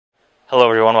Hello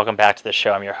everyone, welcome back to the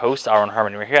show. I'm your host, Aaron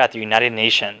Herman. We're here at the United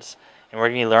Nations, and we're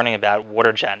going to be learning about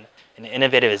Watergen, an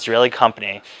innovative Israeli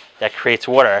company that creates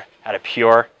water out of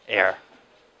pure air.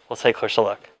 Let's take a closer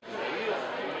look.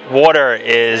 Water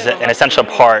is an essential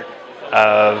part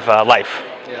of life,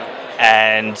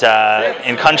 and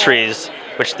in countries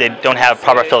which they don't have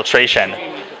proper filtration,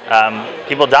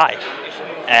 people die.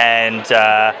 And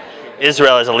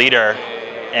Israel is a leader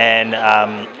in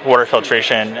water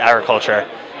filtration agriculture.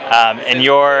 And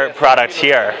your product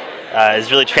here is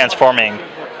really transforming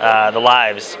the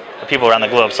lives of people around the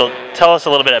globe. So tell us a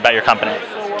little bit about your company.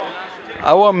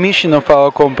 Our mission of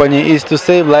our company is to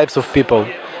save lives of people.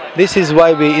 This is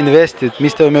why we invested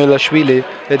Mr. Melashvili,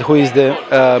 who is the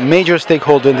major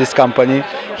stakeholder in this company.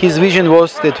 His vision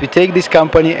was that we take this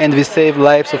company and we save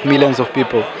lives of millions of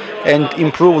people and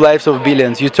improve lives of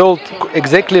billions. You told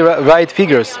exactly right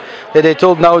figures that I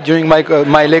told now during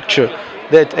my lecture,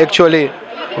 that actually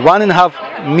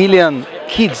 1.5 million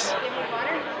kids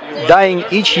dying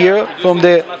each year from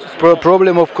the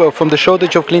problem from the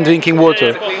shortage of clean drinking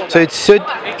water. So it's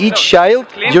each child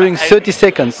during 30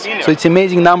 seconds. So it's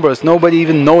amazing numbers. Nobody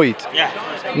even know it.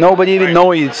 Nobody even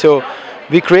know it. So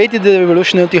we created the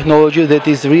revolutionary technology that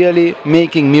is really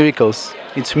making miracles.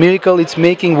 It's miracle. It's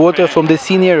making water from the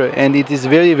sea air, and it is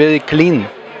very, very clean.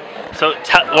 So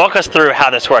walk us through how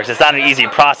this works. It's not an easy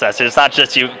process. It's not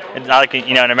just it's not like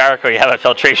in America you have a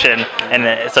filtration.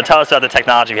 So tell us about the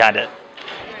technology behind it.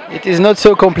 It is not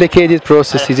so complicated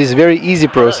process. It is very easy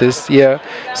process.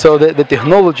 So the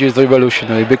technology is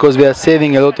revolutionary because we are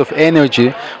saving a lot of energy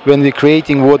when we're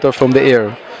creating water from the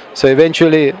air. So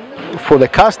eventually, for the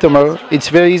customer, it's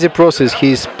very easy process.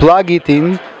 He's plug it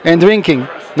in and drinking.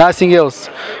 Nothing else.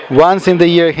 Once in the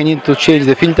year he needs to change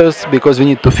the filters because we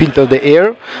need to filter the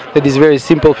air. That is very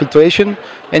simple filtration,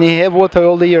 and he have water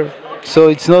all the year. So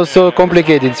it's not so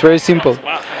complicated. It's very simple.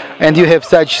 And you have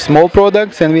such small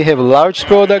products, and we have a large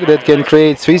product that can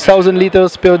create 3,000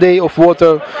 liters per day of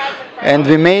water. And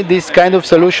we made this kind of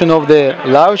solution of the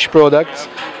large products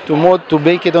to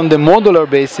make it on the modular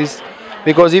basis,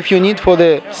 because if you need for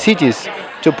the cities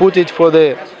to put it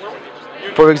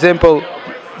for example,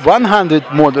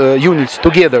 100 units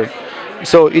together,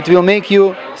 so it will make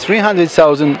you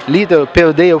 300,000 liters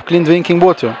per day of clean drinking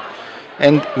water,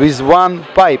 and with one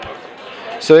pipe.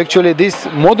 So actually this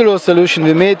modular solution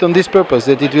we made on this purpose,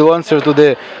 that it will answer to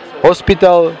the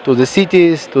hospital, to the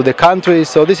cities, to the countries.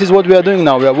 So this is what we are doing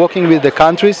now. We are working with the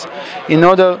countries in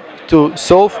order to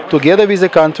solve together with the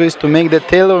countries to make the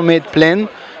tailor-made plan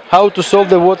how to solve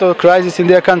the water crisis in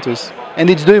their countries,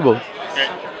 and it's doable.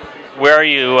 Where are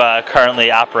you currently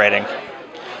operating?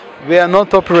 We are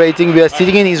not operating. We are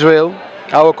sitting in Israel.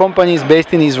 Our company is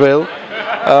based in Israel.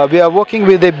 We are working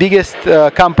with the biggest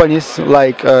companies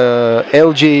like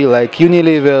LG, like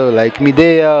Unilever, like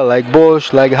Midea, like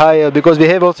Bosch, like Haier, because we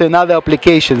have also another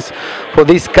applications for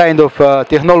this kind of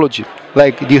technology,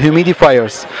 like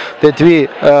dehumidifiers, that we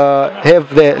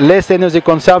have the less energy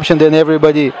consumption than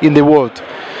everybody in the world.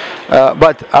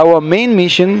 But our main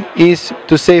mission is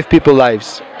to save people's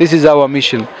lives. This is our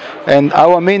mission. And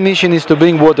our main mission is to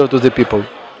bring water to the people.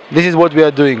 This is what we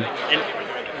are doing. And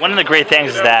one of the great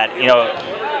things is that,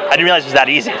 I didn't realize it was that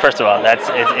easy, first of all.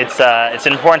 It's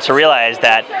important to realize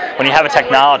that when you have a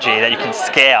technology that you can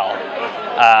scale,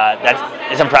 that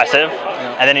is impressive.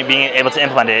 And then being able to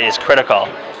implement it is critical.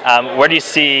 Where do you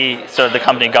see sort of the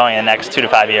company going in the next 2 to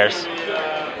 5 years?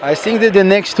 I think that the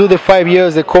next 2 to 5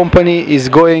 years the company is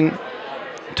going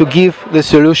to give the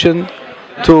solution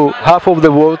to half of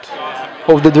the world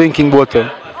of the drinking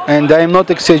water. And I am not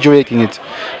exaggerating it,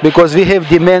 because we have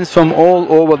demands from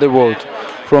all over the world,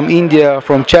 from India,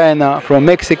 from China, from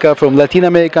Mexico, from Latin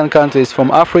American countries, from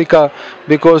Africa,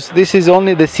 because this is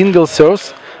only the single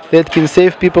source that can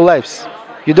save people's lives.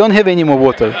 You don't have any more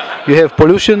water. You have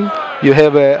pollution, you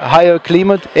have a higher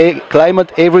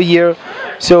climate every year.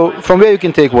 So from where you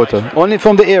can take water? Only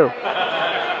from the air.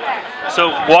 So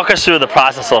walk us through the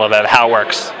process a little bit of how it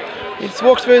works. It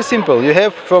works very simple. You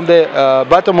have from the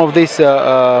bottom of this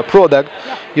product,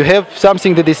 you have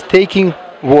something that is taking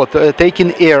water,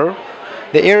 taking air.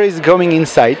 The air is going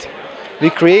inside. We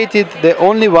created the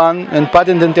only one and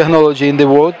patented technology in the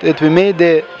world that we made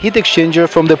the heat exchanger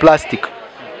from the plastic.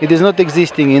 It is not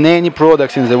existing in any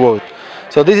products in the world.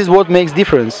 So this is what makes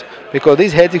difference, because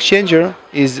this heat exchanger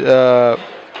is the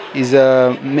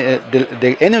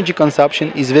energy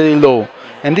consumption is very low,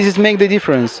 and this is make the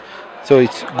difference. So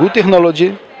it's good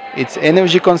technology, its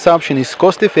energy consumption is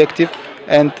cost effective,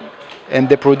 and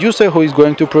the producer who is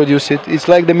going to produce it, it's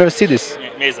like the Mercedes.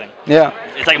 Amazing. Yeah.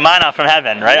 It's like manna from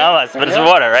heaven, right? Almost, but it's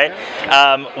water, right?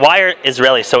 Why are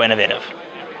Israelis so innovative?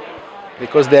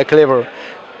 Because they are clever.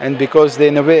 and because the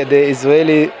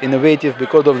Israeli innovative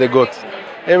because of the goat.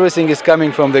 Everything is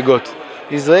coming from the goat.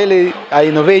 Israeli are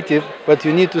innovative, but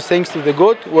you need to thanks to the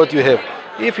goat what you have.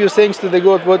 If you thanks to the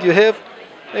goat what you have,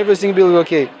 everything will be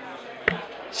okay.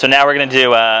 So now we're going to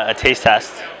do a taste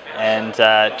test, and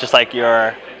just like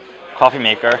your coffee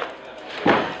maker,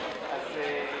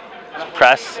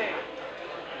 press,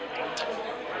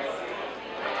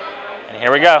 and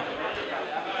here we go.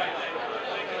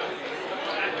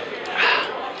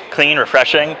 Clean,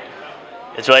 refreshing.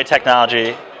 Israeli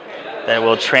technology that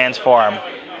will transform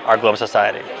our global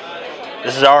society.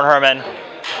 This is Aaron Herman.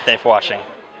 Thanks for watching.